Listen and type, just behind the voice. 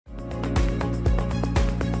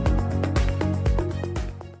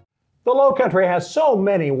The Lowcountry has so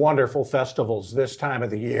many wonderful festivals this time of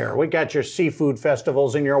the year. We got your seafood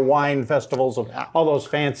festivals and your wine festivals of all those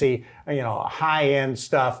fancy, high-end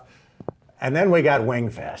stuff. And then we got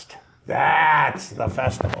Wingfest. That's the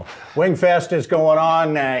festival. Wingfest is going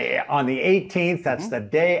on the 18th. That's the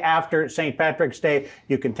day after St. Patrick's Day.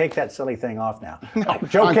 You can take that silly thing off now. No,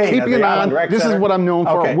 Joe Cain of the Island Rec This Center. is what I'm known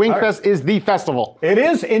for. Okay, Wingfest is the festival. It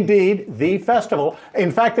is indeed the festival.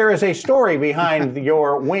 In fact, there is a story behind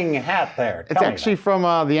your wing hat there. It's actually from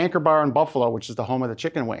the Anchor Bar in Buffalo, which is the home of the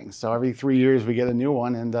chicken wings. So every 3 years we get a new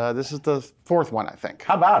one, and this is the fourth one, I think.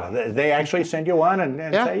 How about it? They actually send you one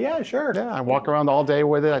and say, yeah, sure. Yeah, I walk around all day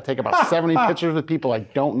with it. I take about 70 pictures with people I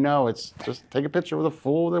don't know. It's just take a picture with a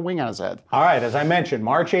fool with a wing on his head. All right, as I mentioned,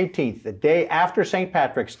 March 18th, the day after St.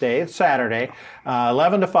 Patrick's Day, it's Saturday,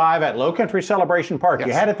 11 to 5 at Lowcountry Celebration Park. Yes.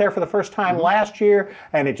 You had it there for the first time last year,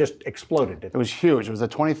 and it just exploded. It was huge. It was the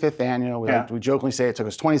 25th annual. We jokingly say it took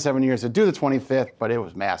us 27 years to do the 25th, but it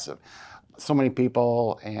was massive. So many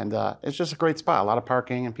people, and it's just a great spot. A lot of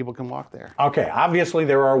parking, and people can walk there. Okay, obviously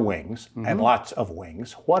there are wings, and lots of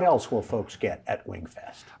wings. What else will folks get at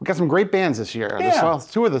Wingfest? We've got some great bands this year. There's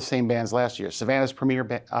two of the same bands last year. Savannah's premier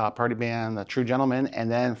party band, the True Gentlemen, and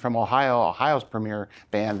then from Ohio's premier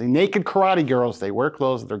band, the Naked Karate Girls. They wear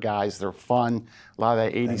clothes, they're guys, they're fun. A lot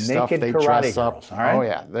of that 80s stuff. They dress up. Girls, all right? Oh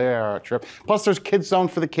yeah, they are a trip. Plus there's Kids Zone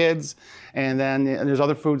for the kids, and then there's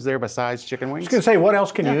other foods there besides chicken wings. I was going to say, what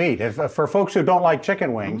else can you eat? For folks who don't like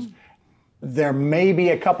chicken wings, there may be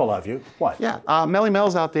a couple of you. What? Yeah, Melly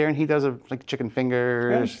Mel's out there, and he does like chicken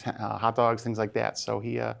fingers, hot dogs, things like that. So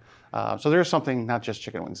he, so there's something, not just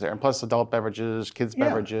chicken wings there, and plus adult beverages, kids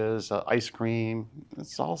beverages, ice cream.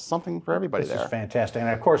 It's all something for everybody there. This is fantastic, and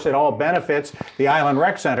of course, it all benefits the Island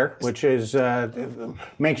Rec Center, which is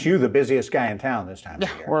makes you the busiest guy in town this time of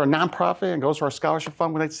year. We're a nonprofit and goes to our scholarship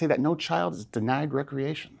fund. We like to say that no child is denied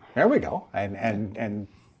recreation. There we go, and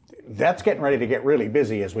that's getting ready to get really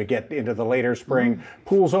busy as we get into the later spring.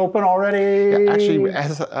 Pool's open already? Yeah, actually,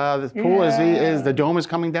 as the pool is the dome is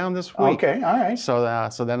coming down this week. Okay, all right. So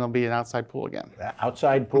then it'll be an outside pool again.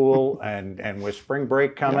 Outside pool, and with spring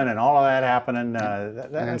break coming and all of that happening. And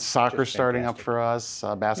then soccer starting up for us.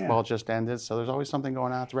 Basketball just ended, so there's always something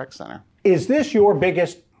going on at the rec center. Is this your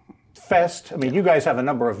biggest fest? I mean, you guys have a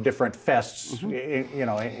number of different fests,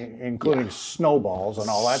 including snowballs and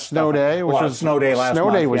all that Snow stuff. Day, which was Snow Day last month.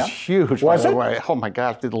 Snow Day was huge. Was it? Way. Oh my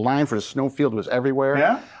gosh, the line for the snowfield was everywhere.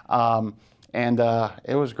 Yeah. And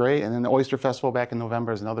it was great. And then the Oyster Festival back in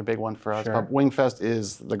November is another big one for us. But Wingfest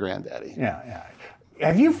is the granddaddy. Yeah.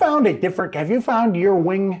 Have you found your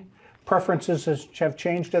wing preferences have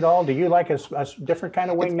changed at all? Do you like a different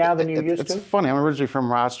kind of wing now than you used to? It's funny. I'm originally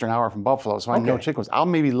from Rochester, an hour from Buffalo, so I know chicken wings. I'll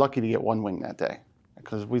maybe lucky to get one wing that day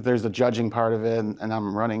because there's the judging part of it, and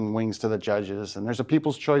I'm running wings to the judges. And there's a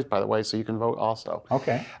people's choice, by the way, so you can vote also.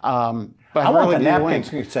 Okay. But I want the napkins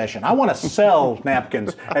concession. I want to sell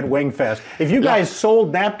napkins at Wingfest. If you guys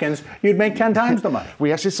sold napkins, you'd make 10 times the money.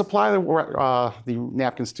 We actually supply the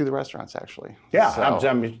napkins to the restaurants, actually. Yeah,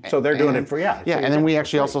 so they're doing it for Yeah, and then we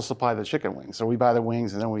actually also supply the chicken wings. So we buy the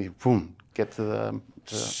wings, and then we get to the.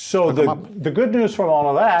 So the good news from all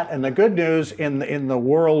of that, and the good news in the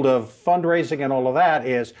world of fundraising and all of that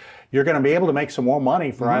is you're going to be able to make some more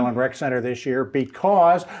money for Island Rec Center this year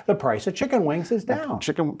because the price of chicken wings is down.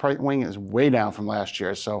 Chicken wing is way down from last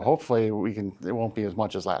year, so hopefully it won't be as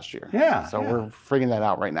much as last year. Yeah. So we're figuring that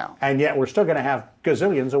out right now. And yet we're still going to have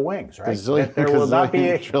gazillions of wings, right? There will not be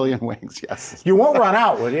a trillion wings, yes. You won't run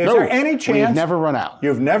out, will you? Is there any chance? We've never run out.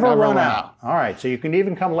 You've never run out. All right, so you can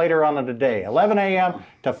even come later on in the day. 11 a.m.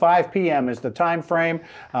 to 5 p.m. is the time frame.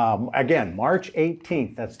 Again, March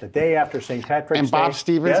 18th. That's the day after St. Patrick's Day. And Bob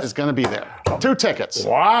Stevens is going to be there. 2 tickets.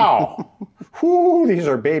 Wow. Whoo, these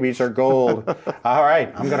babies are gold. All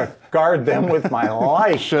right, I'm going to guard them with my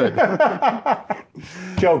life. Should.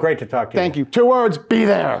 Joe, great to talk to you. Thank you. 2 words, be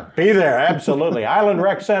there. Be there, absolutely. Island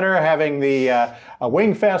Rec Center having the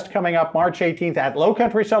Wingfest coming up March 18th at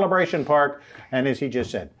Lowcountry Celebration Park. And as he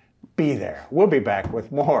just said, be there. We'll be back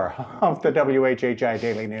with more of the WHHI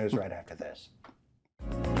Daily News right after this.